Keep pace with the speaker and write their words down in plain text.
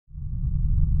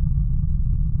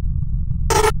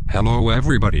Hello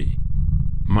everybody.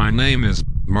 My name is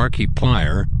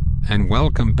Markiplier, and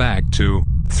welcome back to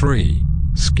 3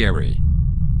 Scary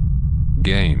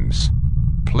Games.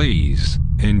 Please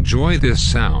enjoy this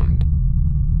sound.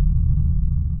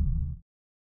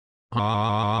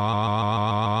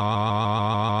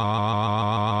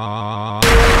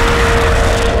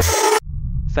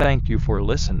 Thank you for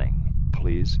listening.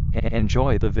 Please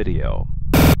enjoy the video.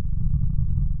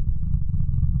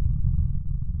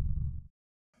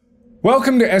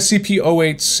 Welcome to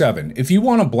SCP-087. If you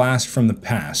want a blast from the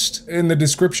past, in the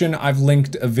description I've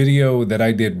linked a video that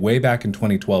I did way back in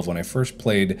 2012 when I first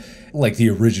played, like, the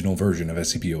original version of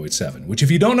SCP-087, which if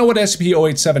you don't know what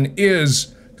SCP-087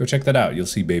 is, go check that out. You'll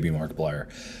see baby Markiplier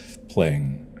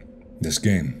playing this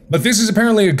game. But this is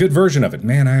apparently a good version of it.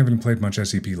 Man, I haven't played much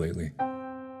SCP lately.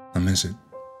 I miss it.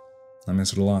 I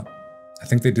miss it a lot. I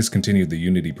think they discontinued the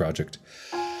Unity project,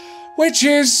 which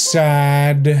is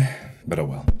sad, but oh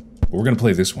well. We're gonna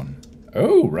play this one.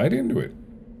 Oh, right into it.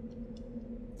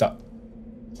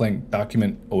 Playing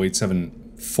document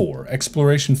 087-4.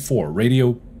 Exploration 4.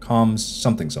 Radio comms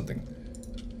something something.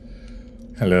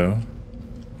 Hello.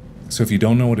 So if you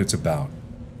don't know what it's about,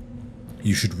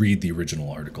 you should read the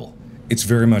original article. It's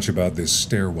very much about this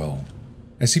stairwell.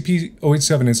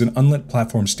 SCP-087 is an unlit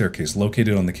platform staircase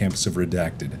located on the campus of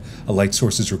Redacted. A light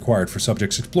source is required for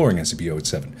subjects exploring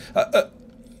SCP-087.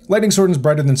 Lighting sources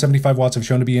brighter than 75 watts have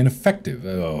shown to be ineffective.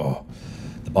 Oh.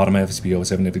 The bottom of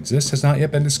SCP-087, if it exists, has not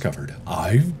yet been discovered.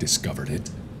 I've discovered it.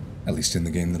 At least in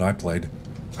the game that I played.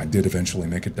 I did eventually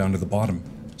make it down to the bottom.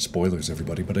 Spoilers,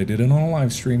 everybody, but I did it on a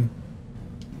live stream.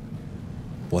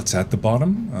 What's at the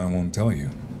bottom? I won't tell you.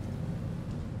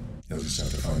 You'll just have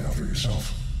to find out for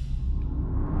yourself.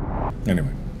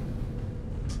 Anyway.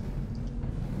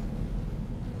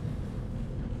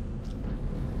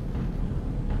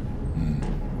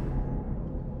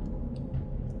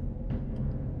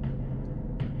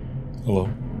 Hello?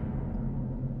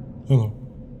 Hello?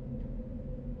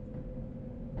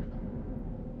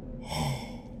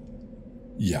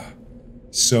 Yeah.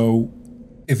 So,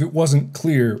 if it wasn't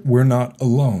clear, we're not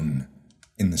alone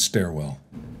in the stairwell.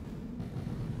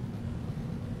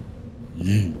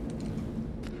 Yee.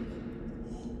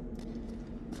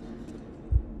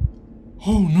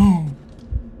 Oh no.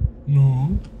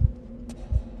 No.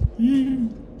 Yee.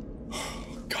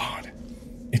 God.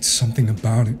 It's something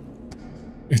about it.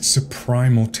 It's a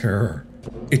primal terror.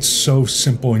 It's so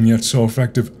simple and yet so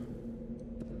effective.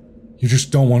 You just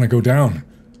don't want to go down.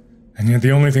 And yet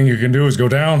the only thing you can do is go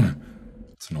down.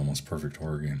 It's an almost perfect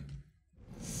horror game.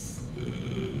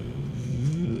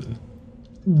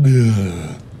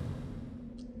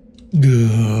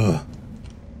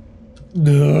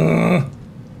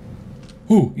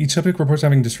 Ooh, each subject reports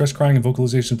having distressed crying and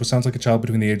vocalizations which sounds like a child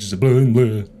between the ages of blah and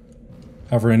blah.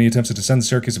 However, any attempts to descend the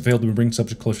staircase have failed to bring the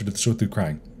subject closer to the source through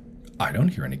crying. I don't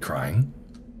hear any crying.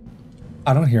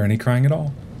 I don't hear any crying at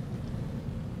all.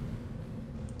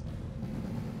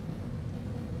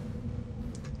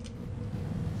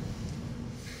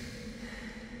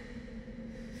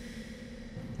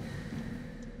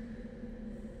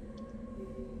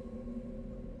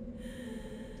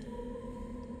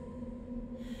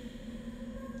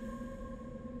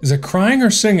 Is it crying or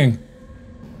singing?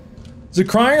 Is it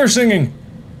crying or singing?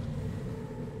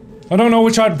 I don't know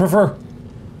which I'd prefer.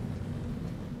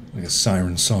 Like a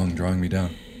siren song drawing me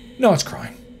down. No, it's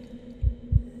crying.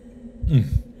 You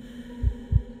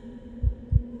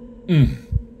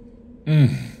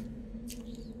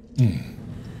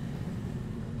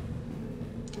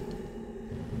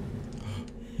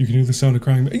can hear the sound of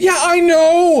crying. Yeah, I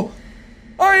know!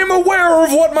 I am aware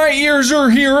of what my ears are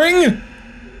hearing!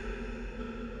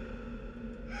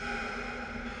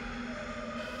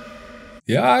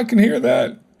 Yeah, I can hear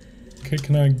that. Okay,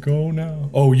 can I go now?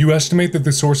 Oh, you estimate that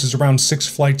the source is around 6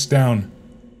 flights down.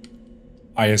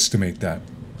 I estimate that.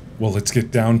 Well, let's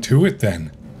get down to it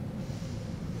then.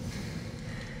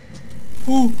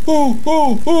 Ooh, ooh,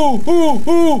 ooh, ooh, ooh,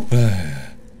 ooh.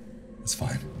 It's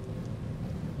fine.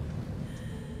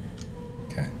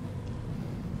 Okay.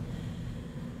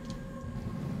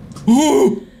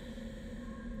 Ooh!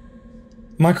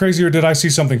 Am I crazy or did I see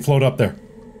something float up there?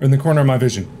 In the corner of my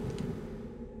vision?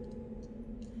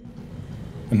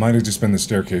 It might have just been the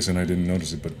staircase and I didn't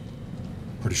notice it, but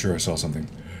pretty sure I saw something.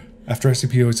 After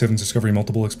SCP-087's discovery,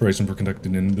 multiple explorations were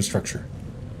conducted in the structure.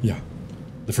 Yeah.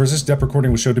 The first depth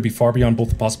recording was showed to be far beyond both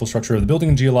the possible structure of the building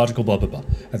and geological blah blah blah.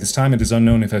 At this time, it is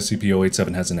unknown if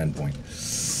SCP-087 has an endpoint.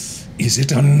 Is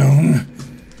it unknown?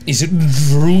 Is it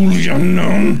truly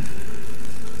unknown?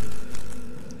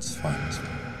 It's fine, it's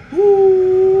fine.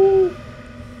 Woo!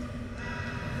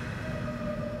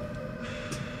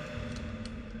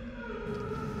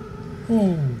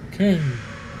 Okay.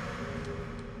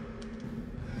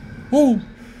 Oh!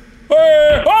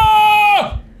 Hey!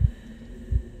 Ah!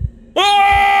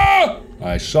 Ah!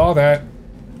 I saw that.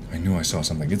 I knew I saw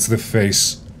something. It's the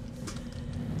face.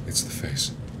 It's the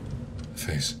face. The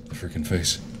face. The freaking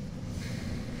face.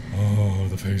 Oh,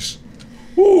 the face.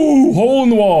 Ooh! Hole in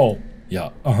the wall!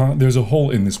 Yeah, there's a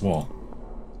hole in this wall.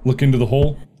 Look into the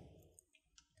hole.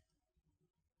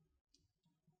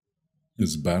 This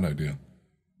is a bad idea.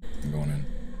 I'm going in.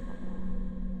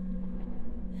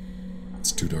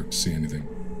 It's too dark to see anything.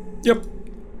 Yep.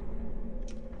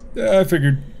 Yeah, I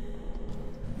figured.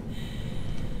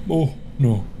 Oh,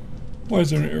 no. Why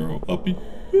is there an arrow? Uppy.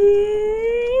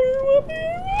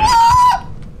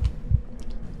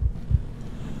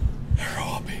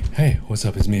 Arrow uppy. Hey, what's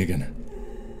up? It's me again.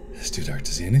 It's too dark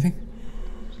to see anything?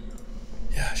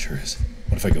 Yeah, sure is.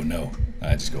 What if I go no?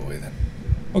 I just go away then.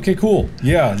 Okay, cool.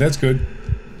 Yeah, that's good.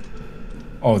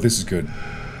 Oh, this is good.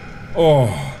 Oh.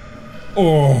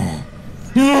 Oh.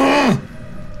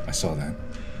 I saw that.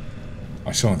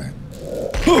 I saw that.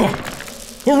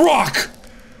 A rock!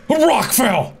 A rock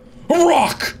fell! A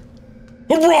rock!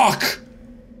 A rock!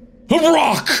 A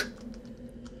rock!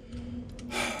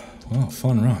 Wow,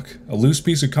 fun rock. A loose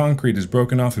piece of concrete is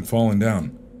broken off and fallen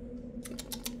down.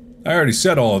 I already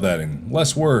said all of that in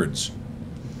less words.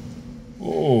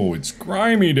 Oh, it's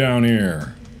grimy down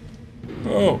here.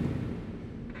 Oh.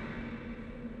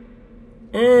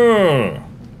 Ugh.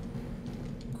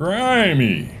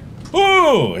 Grimy.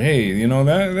 Oh, hey, you know,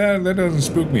 that doesn't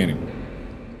spook me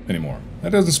anymore.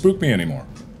 That doesn't spook me anymore.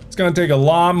 It's gonna take a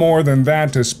lot more than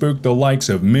that to spook the likes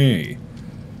of me.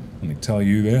 Let me tell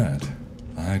you that.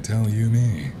 I tell you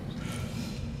me.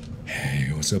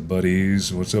 Hey, what's up,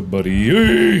 buddies? What's up, buddy?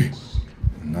 Hey!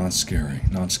 Not scary,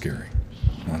 not scary.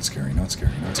 Not scary, not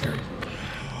scary, not scary.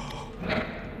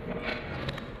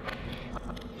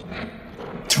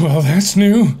 Well, that's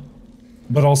new,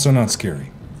 but also not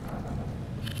scary.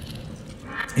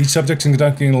 Each subject in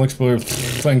conducting an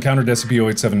exploration encountered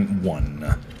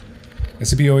SCP-087-1.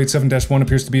 SCP-087-1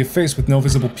 appears to be a face with no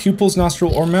visible pupils,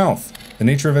 nostril, or mouth. The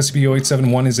nature of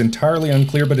SCP-087-1 is entirely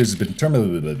unclear, but it has been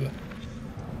determined.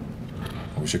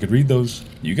 I wish I could read those.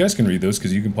 You guys can read those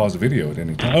because you can pause the video at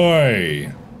any time.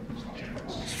 Oi!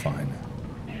 It's fine.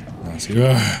 Let's see.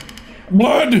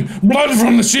 Blood! Blood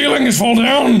from the ceiling has fallen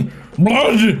down!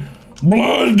 Blood!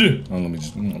 Blood! Oh, let me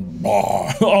just.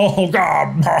 Oh,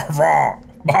 God!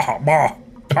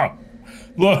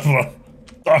 Blood!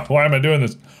 Why am I doing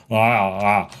this?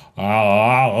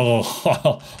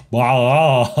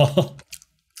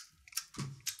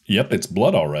 Yep, it's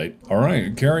blood, alright.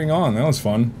 Alright, carrying on. That was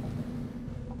fun.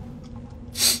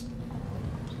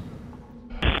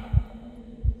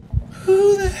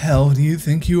 Who the hell do you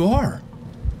think you are?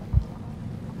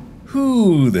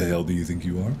 Who the hell do you think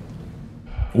you are?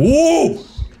 Whoa!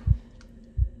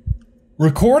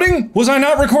 Recording? Was I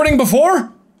not recording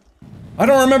before? I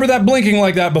don't remember that blinking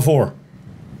like that before.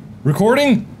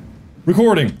 Recording?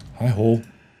 Recording. Hi, hole.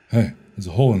 Hey, there's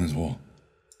a hole in this wall.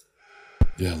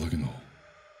 Yeah, look in the hole.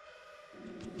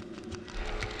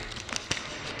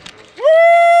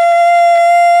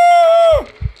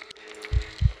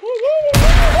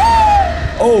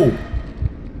 Oh!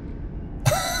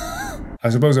 I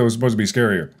suppose that was supposed to be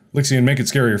scarier. Lixian, make it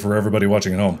scarier for everybody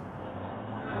watching at home.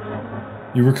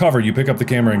 You recover, you pick up the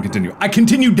camera and continue. I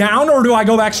continue down, or do I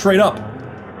go back straight up?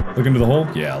 Look into the hole?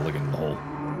 Yeah, look into the hole.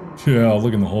 Yeah, I'll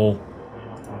look in the hole.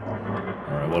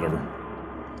 Alright, whatever.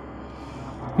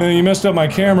 Man, you messed up my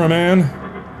camera, man.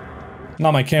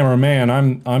 Not my cameraman,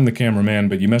 I'm the cameraman,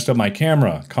 but you messed up my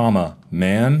camera, comma,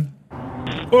 man.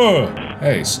 Ugh!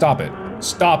 Hey, stop it.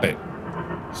 Stop it.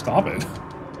 Stop it.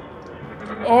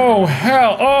 Oh,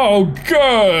 hell. Oh,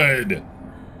 good.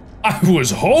 I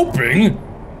was hoping.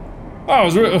 I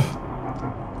was really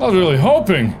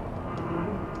hoping.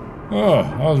 Oh,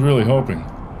 I was really hoping.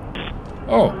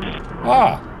 Oh.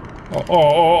 Ah.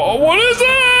 Oh, what is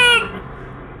that?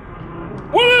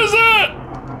 What is that?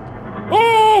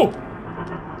 Oh.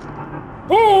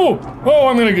 Oh. Oh,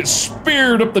 I'm gonna get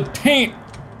speared up the taint.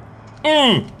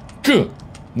 Good.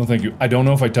 No, thank you. I don't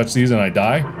know if I touch these and I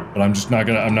die, but I'm just not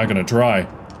gonna, I'm not gonna try.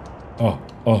 Oh.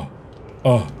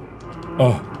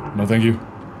 No, thank you.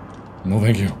 No,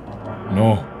 thank you.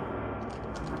 No.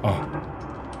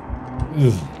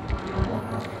 Ugh.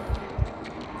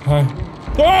 Hi.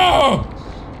 Oh!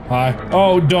 Hi.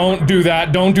 Oh, don't do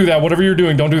that. Don't do that. Whatever you're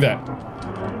doing, don't do that.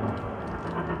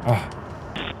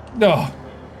 Oh.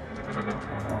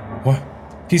 What?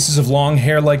 Pieces of long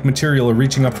hair-like material are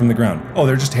reaching up from the ground. Oh,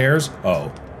 they're just hairs? Oh.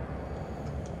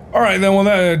 Alright, then,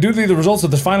 well, due to the results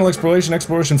of the final exploration,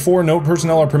 Exploration 4, no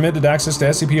personnel are permitted access to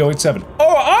SCP-087.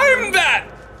 Oh, I'm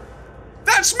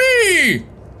That's me!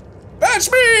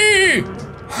 That's me!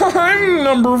 I'm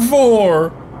number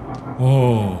 4.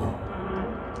 Oh.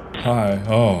 Hi.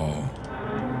 Oh.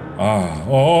 Ah.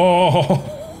 Oh.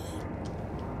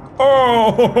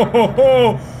 Oh.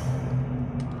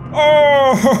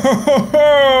 Oh.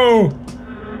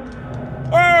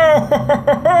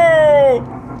 Oh.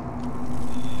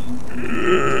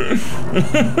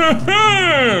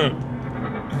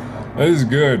 That is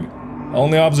good.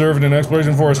 Only observed in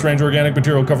exploration for a strange organic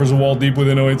material covers a wall deep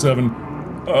within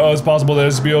 087. It's possible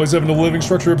that SCP-087 is a living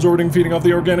structure absorbing and feeding off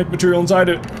the organic material inside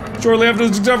it. Shortly after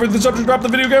this discovery, the subject dropped the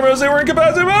video camera as they were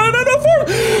incapacitated.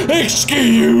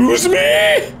 Excuse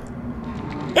me?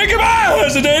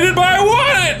 Incapacitated by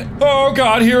what? Oh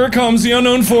god, here it comes, the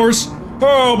unknown force.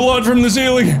 Oh, blood from the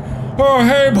ceiling. Oh,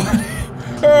 hey, buddy.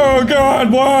 Oh god,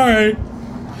 why?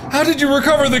 How did you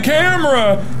recover the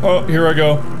camera? Oh, here I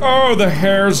go. Oh, the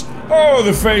hairs. Oh,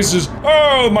 the faces.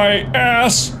 Oh, my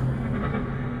ass.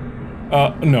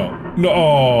 No. No.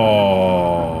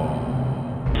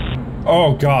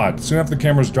 Oh, God. Soon after the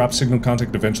camera's dropped, signal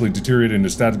contact eventually deteriorated into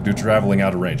static due to traveling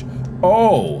out of range.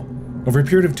 Oh! Over a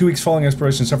period of 2 weeks following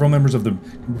exploration, several members of the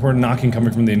reported knocking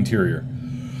coming from the interior.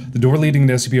 The door leading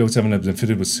to SCP-087 has been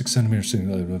fitted with 6 centimeters.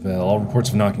 All reports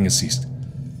of knocking has ceased.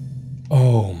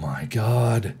 Oh, my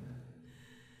God.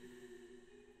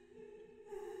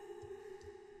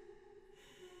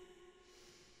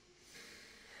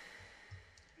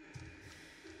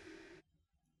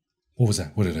 What was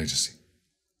that? What did I just see?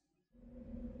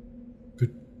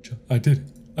 Good job. I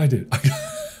did. I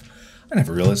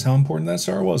never realized how important that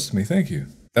star was to me. Thank you.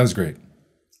 That was great.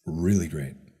 Really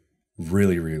great.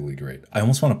 Really, really great. I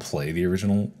almost want to play the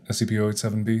original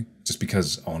SCP-087-B just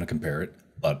because I want to compare it,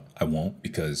 but I won't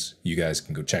because you guys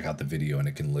can go check out the video and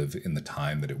it can live in the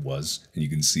time that it was, and you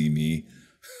can see me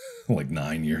like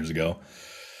 9 years ago.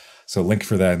 So link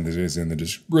for that is in the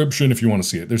description if you want to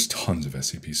see it. There's tons of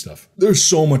SCP stuff. There's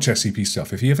so much SCP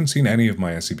stuff. If you haven't seen any of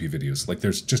my SCP videos, like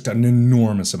there's just an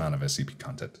enormous amount of SCP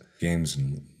content. Games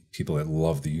and people that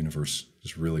love the universe.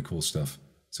 Just really cool stuff.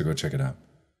 So go check it out.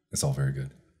 It's all very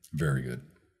good. Very good.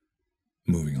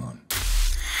 Moving on.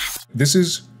 This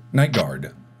is Night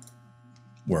Guard.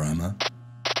 Where am I?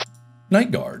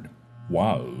 Night Guard.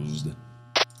 Wowzed.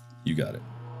 You got it.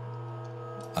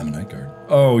 I'm a night guard.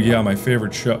 Oh yeah, my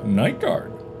favorite show, Night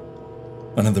Guard.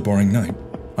 Another boring night.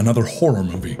 Another horror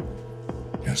movie.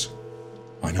 Yes,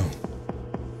 I know.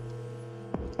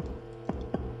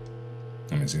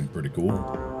 I mean, it seems pretty cool.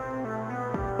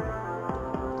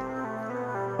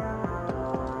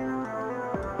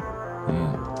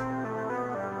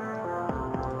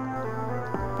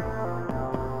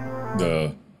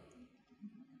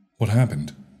 What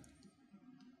happened?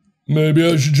 Maybe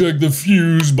I should check the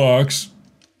fuse box.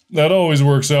 That always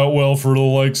works out well for the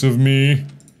likes of me.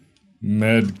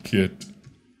 Med kit.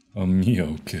 A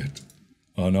Mio kit.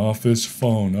 An office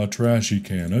phone, a trashy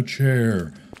can, a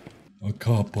chair. A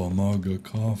cup, a mug of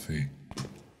coffee.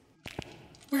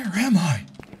 Where am I?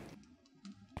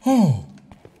 Oh.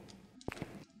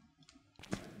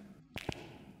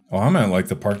 Oh, I'm at like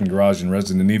the parking garage in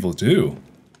Resident Evil 2.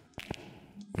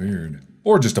 Weird.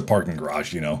 Or just a parking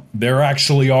garage, you know. There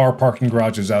actually are parking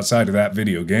garages outside of that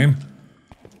video game.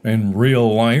 In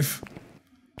real life.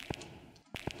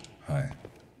 Hi.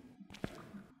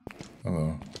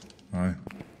 Hello. Hi.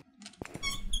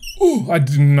 Ooh, I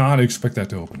did not expect that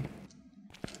to open.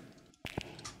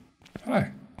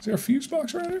 Hi. Is there a fuse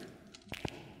box right here?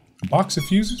 A box of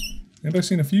fuses? Anybody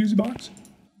seen a fuse box?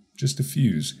 Just a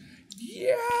fuse.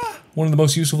 Yeah! One of the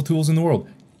most useful tools in the world.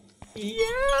 Yeah!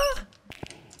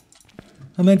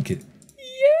 A med kit.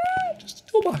 Yeah! Just a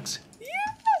toolbox.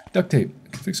 Yeah! Duct tape.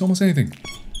 Can fix almost anything.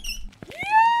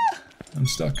 Yeah! I'm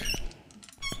stuck.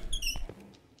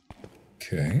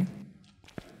 Okay.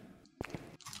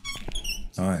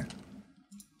 Hi.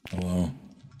 Hello.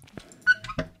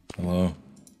 Hello.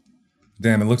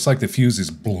 Damn, it looks like the fuse is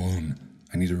blown.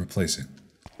 I need to replace it.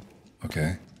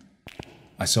 Okay.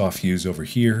 I saw a fuse over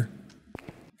here.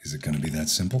 Is it gonna be that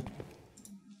simple?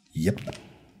 Yep.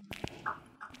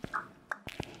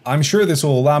 I'm sure this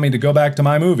will allow me to go back to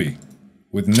my movie.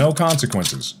 With no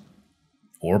consequences.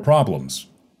 Or problems.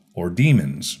 Or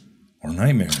demons. Or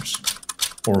nightmares.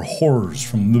 Or horrors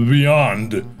from the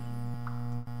beyond.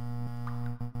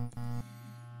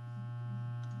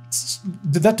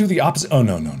 Did that do the opposite? Oh,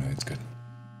 no, no, no, it's good.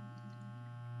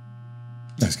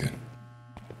 That's good.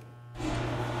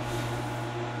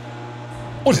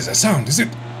 What is that sound? Is it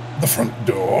the front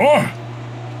door?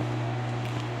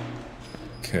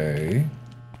 Okay.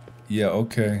 Yeah,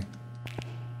 okay.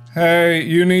 Hey,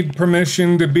 you need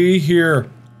permission to be here.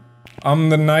 I'm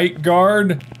the night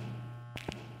guard.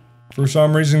 For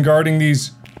some reason guarding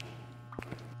these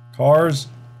cars.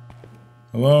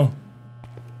 Hello?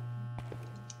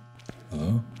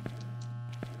 Hello?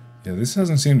 Yeah, this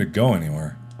doesn't seem to go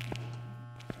anywhere.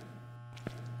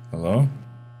 Hello?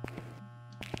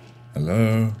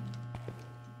 Hello?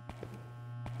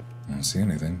 I don't see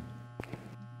anything.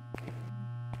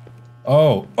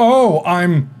 Oh,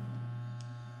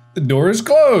 the door is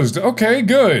closed. Okay,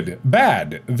 good.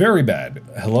 Bad. Very bad.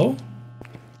 Hello?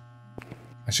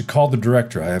 I should call the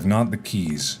director. I have not the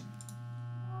keys.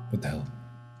 What the hell?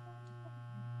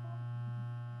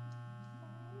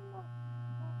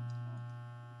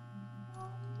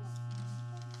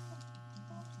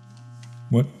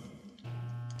 What?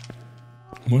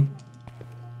 What?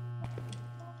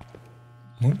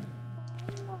 What?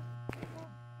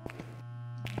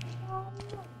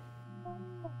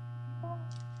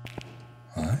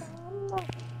 Huh?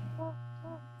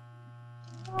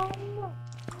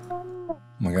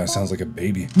 Oh my god, it sounds like a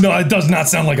baby. No, it does not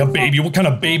sound like a baby. What kind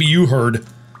of baby you heard?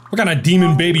 What kind of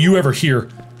demon baby you ever hear?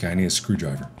 Okay, I need a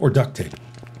screwdriver. Or duct tape.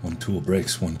 One tool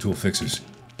breaks, one tool fixes.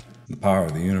 The power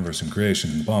of the universe and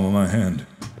creation in the palm of my hand.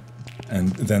 And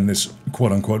then this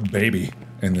quote-unquote baby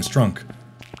in this trunk.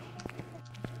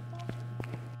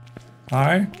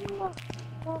 Hi?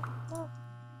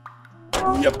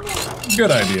 Yep.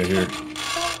 Good idea here.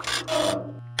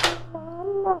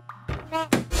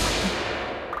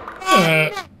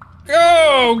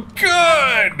 Oh,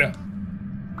 good!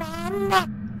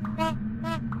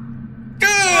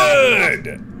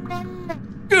 Good!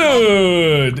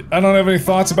 Good! I don't have any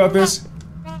thoughts about this.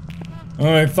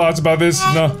 No.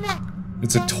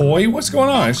 It's a toy? What's going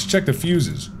on? I should check the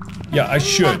fuses. Yeah, I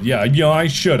should. Yeah, I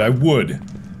should. I would.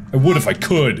 I would if I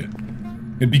could.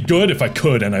 It'd be good if I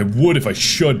could, and I would if I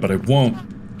should, but I won't.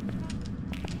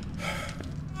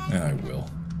 Yeah, I will.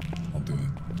 I'll do it.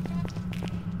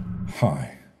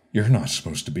 Hi. You're not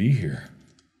supposed to be here.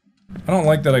 I don't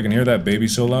like that I can hear that baby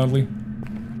so loudly.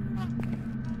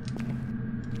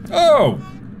 Oh!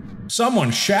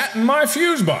 Someone shat in my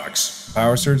fuse box!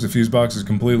 Power surge, the fuse box is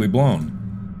completely blown.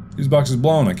 Fuse box is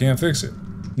blown, I can't fix it.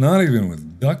 Not even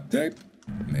with duct tape?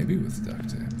 Maybe with duct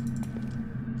tape.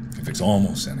 Can fix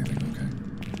almost anything,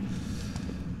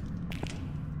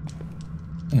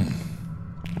 okay.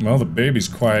 Well, the baby's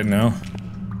quiet now.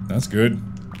 That's good.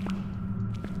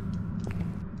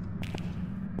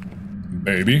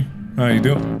 Baby, how you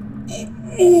doing?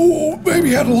 Oh,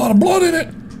 baby had a lot of blood in it!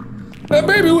 That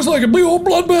baby was like a big old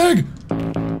blood bag!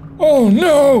 Oh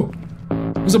no!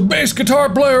 There's a bass guitar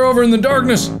player over in the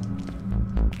darkness!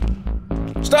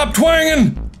 Stop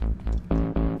twanging!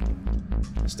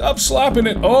 Stop slapping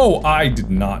it! Oh, I did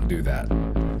not do that.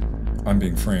 I'm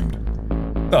being framed.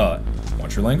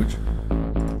 Watch your language?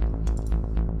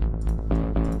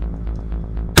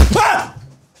 Ah!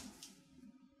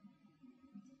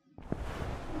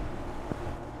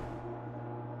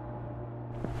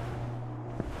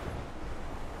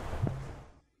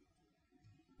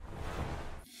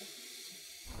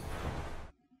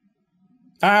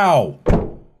 Ow!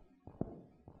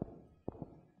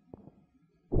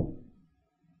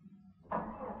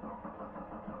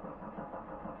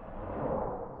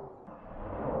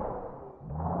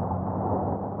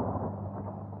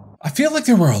 I feel like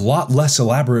there were a lot less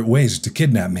elaborate ways to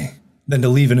kidnap me than to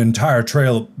leave an entire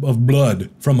trail of blood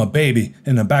from a baby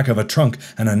in the back of a trunk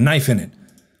and a knife in it.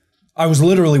 I was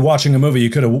literally watching a movie.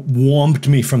 You could have whomped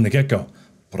me from the get-go.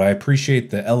 But I appreciate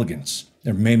the elegance.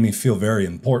 It made me feel very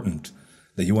important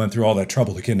that you went through all that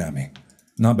trouble to kidnap me.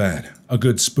 Not bad. A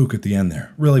good spook at the end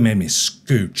there. Really made me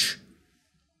scooch.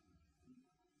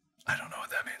 I don't know what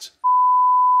that means.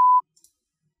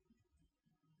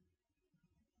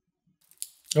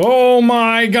 Oh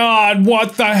my god,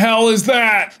 what the hell is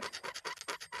that?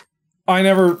 I've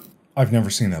never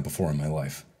seen that before in my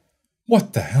life.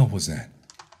 What the hell was that?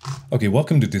 Okay,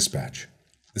 welcome to Dispatch.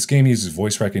 This game uses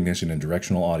voice recognition and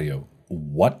directional audio.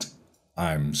 What?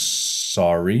 I'm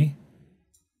sorry?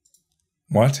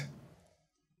 What?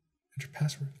 Enter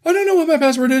password. I don't know what my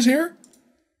password is here.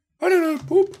 I don't know.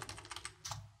 Boop.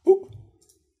 Boop.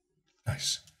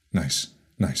 Nice. Nice.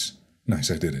 Nice.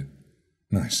 Nice, I did it.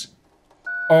 Nice.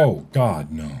 Oh,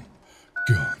 God, no.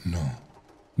 God, no.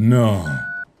 No.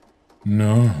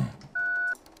 No.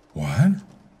 What?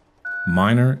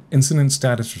 Minor incident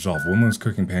status resolved. Woman was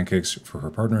cooking pancakes for her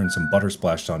partner and some butter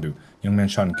splashed onto. Young man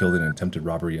shot and killed in an attempted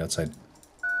robbery outside.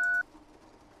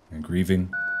 And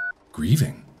grieving.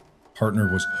 Grieving?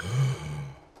 Partner was...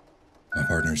 My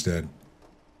partner's dead.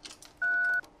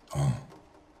 Oh.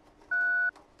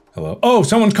 Hello? Oh,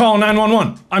 someone's calling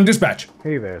 911! I'm dispatch!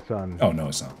 Hey there, son. Oh, no,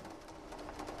 it's not.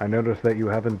 I noticed that you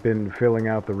haven't been filling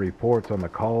out the reports on the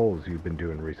calls you've been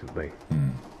doing recently.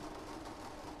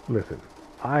 Listen,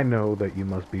 I know that you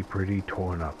must be pretty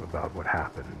torn up about what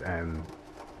happened, and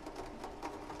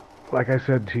like I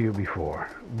said to you before,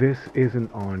 this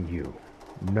isn't on you.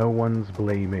 No one's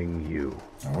blaming you.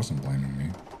 I wasn't blaming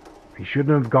me. He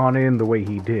shouldn't have gone in the way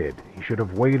he did. He should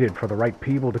have waited for the right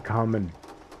people to come and...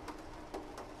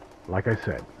 Like I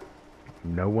said,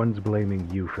 no one's blaming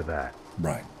you for that.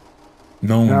 Right.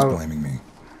 No one's blaming me.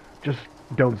 Just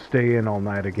don't stay in all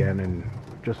night again and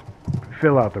just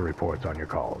fill out the reports on your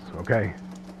calls, okay?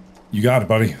 You got it,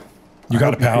 buddy. You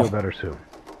got it, pal. You feel better soon.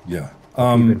 Yeah.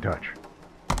 Keep in touch.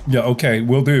 Yeah, okay,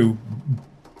 will do.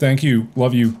 Thank you.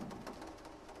 Love you.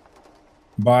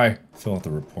 Bye. Fill out the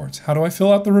reports. How do I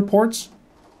fill out the reports?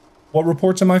 What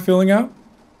reports am I filling out?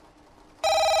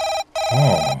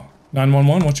 Oh.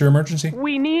 911, what's your emergency?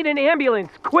 We need an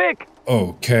ambulance, quick!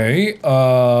 Okay,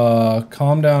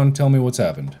 calm down, tell me what's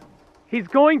happened. He's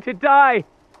going to die!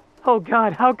 Oh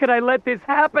God, how could I let this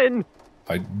happen?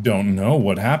 I don't know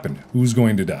what happened. Who's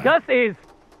going to die? Gus is!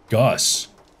 Gus.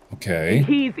 Okay.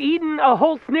 He's eaten a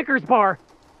whole Snickers bar.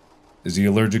 Is he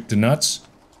allergic to nuts?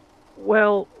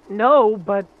 Well, no,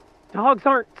 but dogs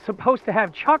aren't supposed to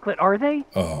have chocolate, are they?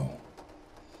 Oh.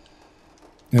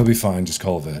 He'll be fine, just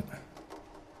call a vet.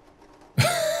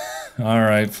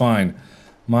 Alright, fine.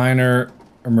 Minor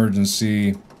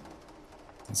emergency.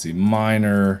 Let's see,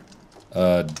 minor.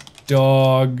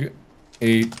 Dog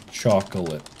ate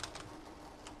chocolate.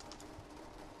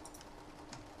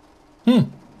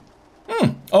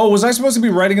 Oh, was I supposed to be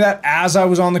writing that as I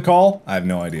was on the call? I have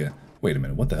no idea. Wait a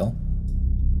minute, what the hell?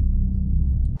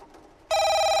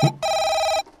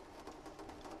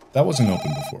 That wasn't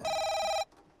open before.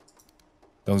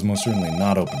 That was most certainly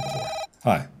not open before.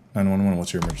 Hi, 911,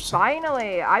 what's your emergency?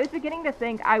 Finally! I was beginning to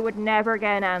think I would never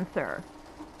get an answer.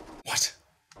 What?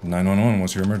 911,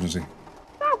 what's your emergency?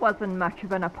 That wasn't much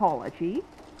of an apology.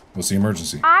 What's the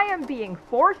emergency? I am being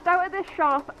forced out of this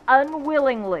shop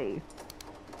unwillingly.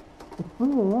 It's 3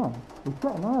 a.m. We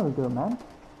set an hour ago, man.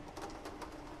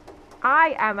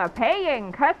 I am a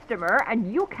paying customer,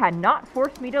 and you cannot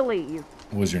force me to leave.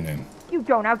 What's your name? You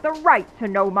don't have the right to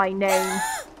know my name.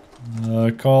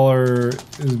 Caller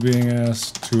is being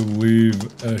asked to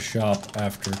leave a shop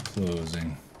after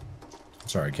closing.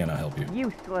 Sorry, cannot help you.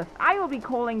 Useless. I will be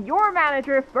calling your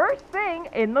manager first thing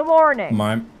in the morning.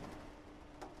 My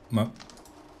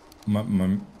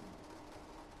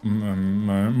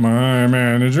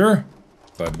manager?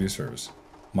 Glad to be of service.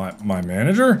 My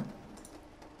manager?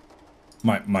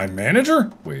 My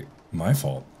manager? Wait, my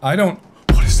fault. I don't...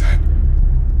 What is that?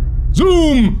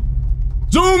 Zoom!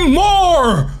 Zoom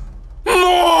more!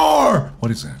 More!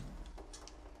 What is that?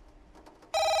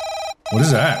 What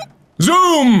is that?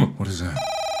 Zoom! What is that?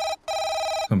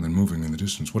 Something moving in the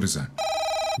distance. What is that?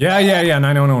 Yeah,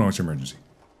 911, what's your emergency?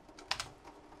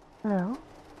 Hello?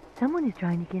 Someone is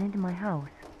trying to get into my house.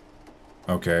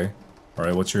 Okay.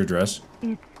 Alright, what's your address?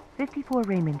 It's 54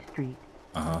 Raymond Street.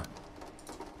 Uh-huh.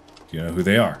 Do you know who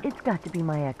they are? It's got to be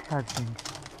my ex-husband.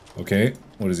 Okay,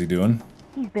 what is he doing?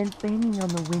 He's been banging on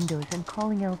the windows and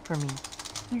calling out for me.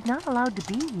 He's not allowed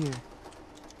to be here.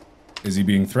 Is he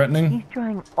being threatening? He's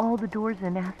trying all the doors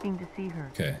and asking to see her.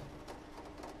 Okay.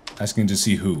 Asking to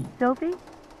see who? Sophie?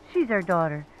 She's our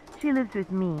daughter. She lives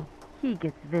with me. He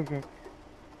gets visits.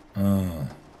 Oh,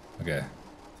 okay.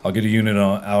 I'll get a unit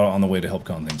out on the way to help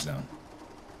calm things down.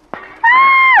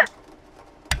 Ah!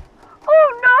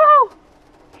 Oh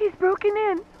no! He's broken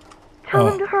in. Tell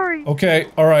him to hurry. Okay,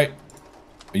 alright.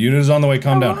 A unit is on the way,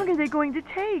 calm down. How long are they going to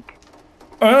take?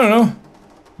 I don't know.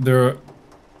 They're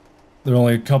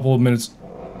only a couple of minutes.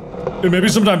 Maybe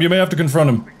sometime you may have to confront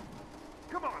him.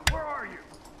 Come on, where are you?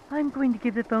 I'm going to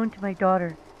give the phone to my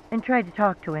daughter and try to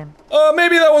talk to him.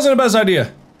 Maybe that wasn't the best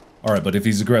idea. Alright, but if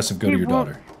he's aggressive, go to your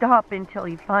daughter. He won't stop until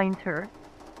he finds her.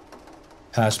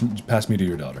 Pass me to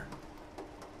your daughter.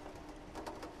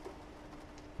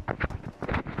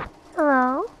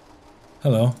 Hello?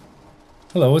 Hello.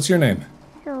 Hello, what's your name?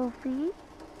 Sophie?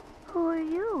 Who are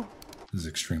you? This is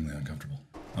extremely uncomfortable.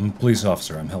 I'm a police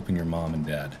officer. I'm helping your mom and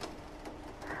dad.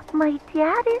 My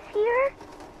dad is here?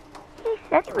 He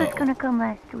said he was gonna come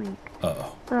last week.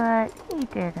 Uh-oh. But he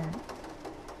didn't.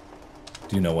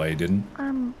 Do you know why he didn't?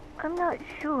 I'm not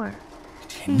sure.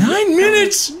 9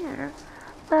 minutes?! Here,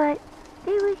 but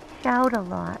they would shout a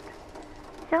lot.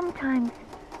 Sometimes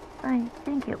I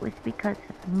think it was because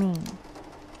of me.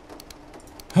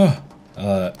 Huh.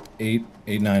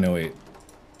 8908.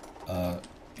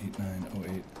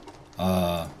 8908.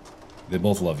 They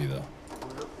both love you, though.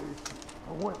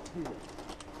 I want to.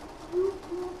 You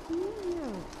can't be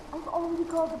here. I've already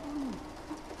called the police.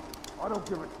 I don't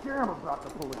give a damn about the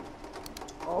police.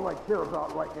 All I care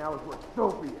about right now is where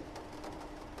Sophie is.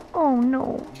 Oh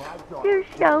no. They're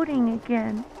shouting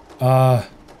again.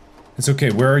 It's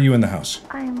okay. Where are you in the house?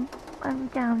 I'm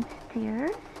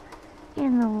downstairs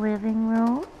in the living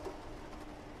room.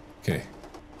 Okay.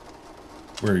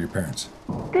 Where are your parents?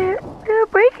 They're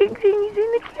breaking things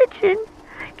in the kitchen.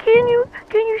 Can you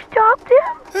stop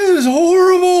them? This is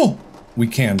horrible! We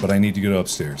can, but I need to go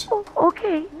upstairs. Oh,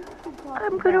 okay.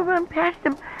 I'm gonna run past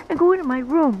them and go into my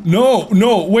room. No,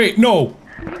 wait, no!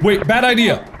 Wait, bad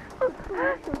idea!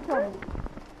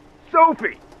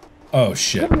 Sophie! Oh,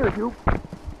 shit. Come here, you.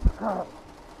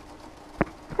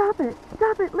 Stop it,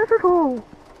 let her go.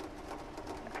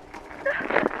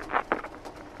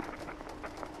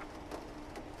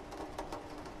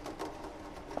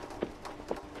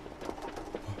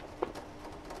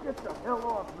 Get the hell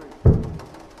off me.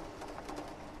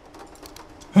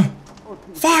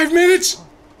 5 minutes?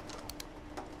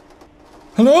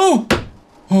 Hello?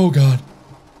 Oh, God.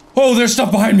 Oh, there's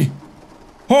stuff behind me.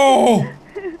 Oh!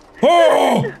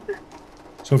 Oh!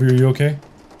 Sophie, are you okay?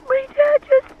 My dad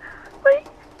just...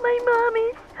 My mom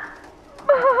is...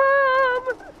 Mom!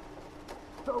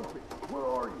 Sophie, where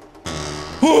are you?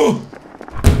 Oh!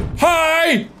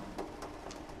 Hi!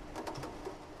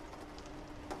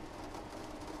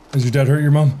 Has your dad hurt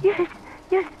your mom? Yes.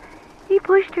 He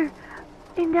pushed her.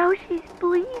 And now she's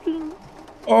bleeding.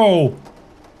 Oh.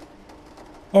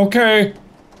 Okay.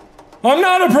 I'm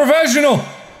not a professional!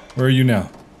 Where are you now?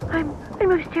 I'm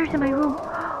upstairs in my room.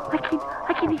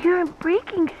 I can hear him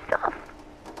breaking stuff.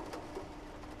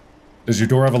 Does your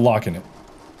door have a lock in it?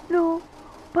 No,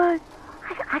 but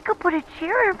I could put a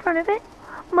chair in front of it.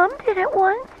 Mom did it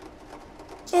once.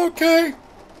 Okay.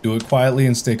 Do it quietly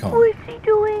and stay calm. What is he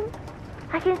doing?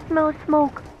 I can smell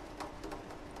smoke.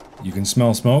 You can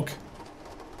smell smoke?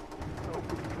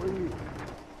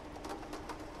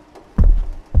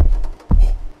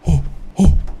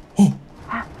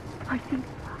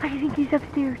 I think he's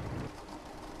upstairs.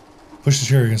 Push the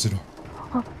chair against the door.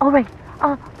 Oh, all right,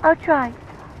 I'll try.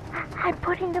 I'm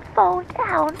putting the phone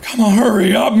down. Come on,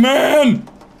 hurry up, man!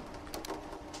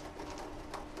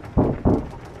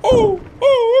 Oh,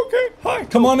 okay. Hi,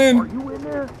 come on in. Are you in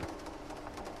there?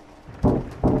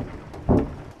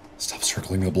 Stop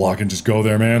circling the block and just go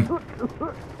there, man.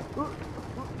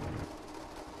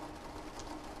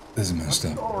 This is messed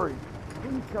up. Sorry.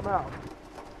 Please come out.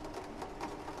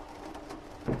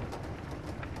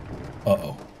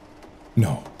 Uh-oh.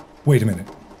 No. Wait a minute.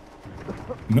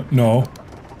 No.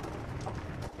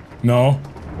 No.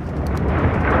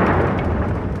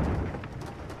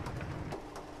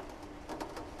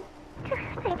 Do you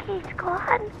think he's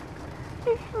gone?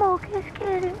 The smoke is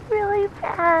getting really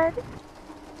bad.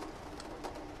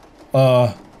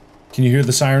 Can you hear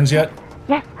the sirens yet?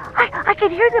 Yes, I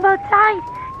can hear them outside.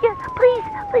 Yes,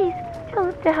 please, tell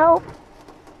them to help.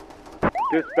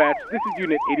 Dispatch, this is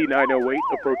Unit 8908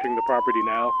 approaching the property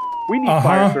now. We need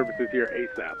fire services here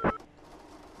ASAP.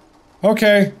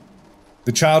 Okay.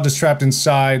 The child is trapped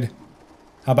inside.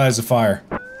 How bad is the fire?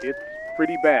 It's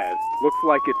pretty bad. Looks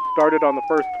like it started on the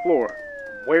first floor.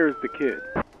 Where's the kid?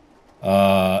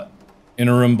 In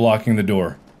a room blocking the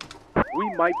door.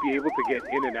 We might be able to get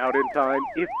in and out in time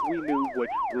if we knew which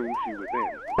room she was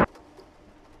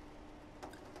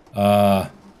in.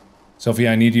 Sophie,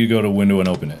 I need you to go to a window and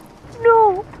open it.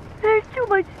 No, there's too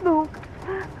much smoke.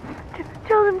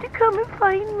 Tell them to come and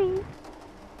find me.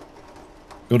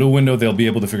 Go to a window, they'll be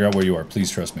able to figure out where you are. Please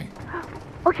trust me.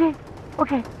 Okay.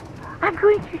 I'm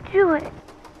going to do it.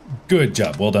 Good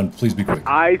job. Well done. Please be quick.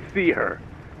 I see her.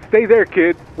 Stay there,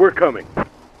 kid. We're coming.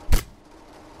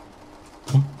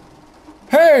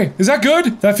 Hey! Is that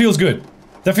good? That feels good.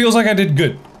 That feels like I did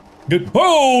good. Good.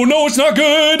 Oh, no, it's not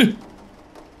good!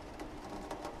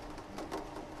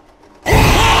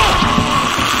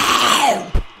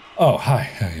 Oh, hi.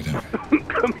 How you doing?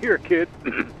 Come here, kid.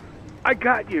 I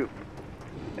got you.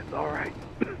 It's alright.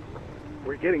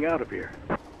 We're getting out of here.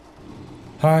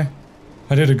 Hi.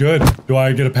 I did it good. Do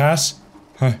I get a pass?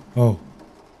 Hi. Oh.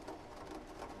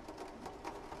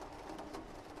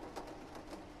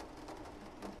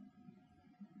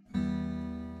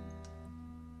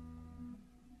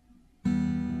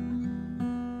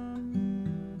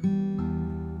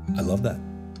 I love that.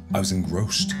 I was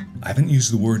engrossed. I haven't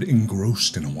used the word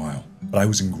engrossed in a while, but I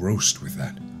was engrossed with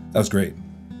that. That was great.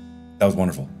 That was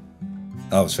wonderful.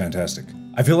 That was fantastic.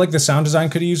 I feel like the sound design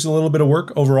could have used a little bit of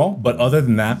work overall, but other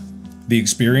than that, the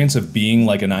experience of being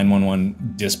like a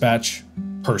 911 dispatch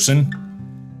person,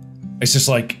 it's just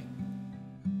like,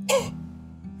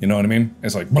 you know what I mean?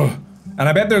 It's like, And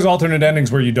I bet there's alternate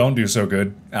endings where you don't do so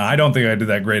good. And I don't think I did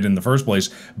that great in the first place,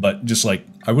 but just like,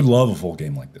 I would love a full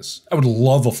game like this. I would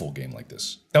love a full game like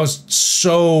this. That was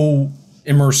so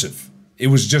immersive. It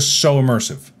was just so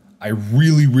immersive. I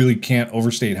really, really can't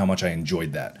overstate how much I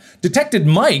enjoyed that. Detected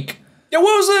Mike? Yeah,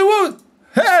 what was that?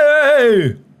 What?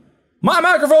 Hey! My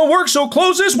microphone works, so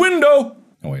close this window!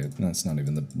 Oh wait, that's not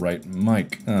even the right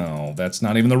mic. Oh, that's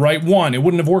not even the right one. It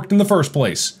wouldn't have worked in the first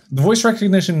place. The voice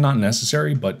recognition, not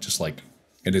necessary, but just like,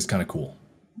 it is kind of cool.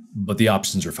 But the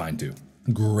options are fine too.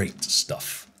 Great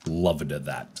stuff. Love it of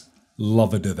that.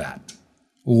 Love it of that.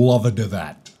 Love it of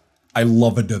that. I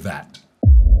love it of that.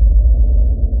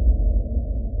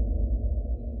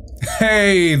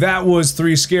 Hey, that was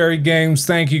 3 Scary Games.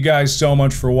 Thank you guys so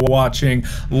much for watching.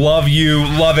 Love you.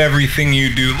 Love everything you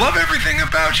do. Love everything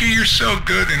about you. You're so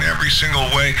good in every single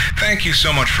way. Thank you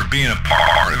so much for being a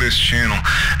part of this channel.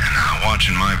 And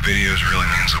watching my videos really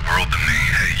means the world to me.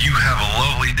 Hey, you have a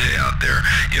lovely day out there.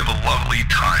 You have a lovely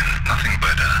time. Nothing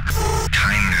but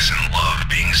kindness and love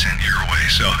being sent your way.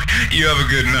 So you have a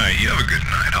good night. You have a good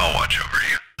night. I'll watch over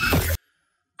you.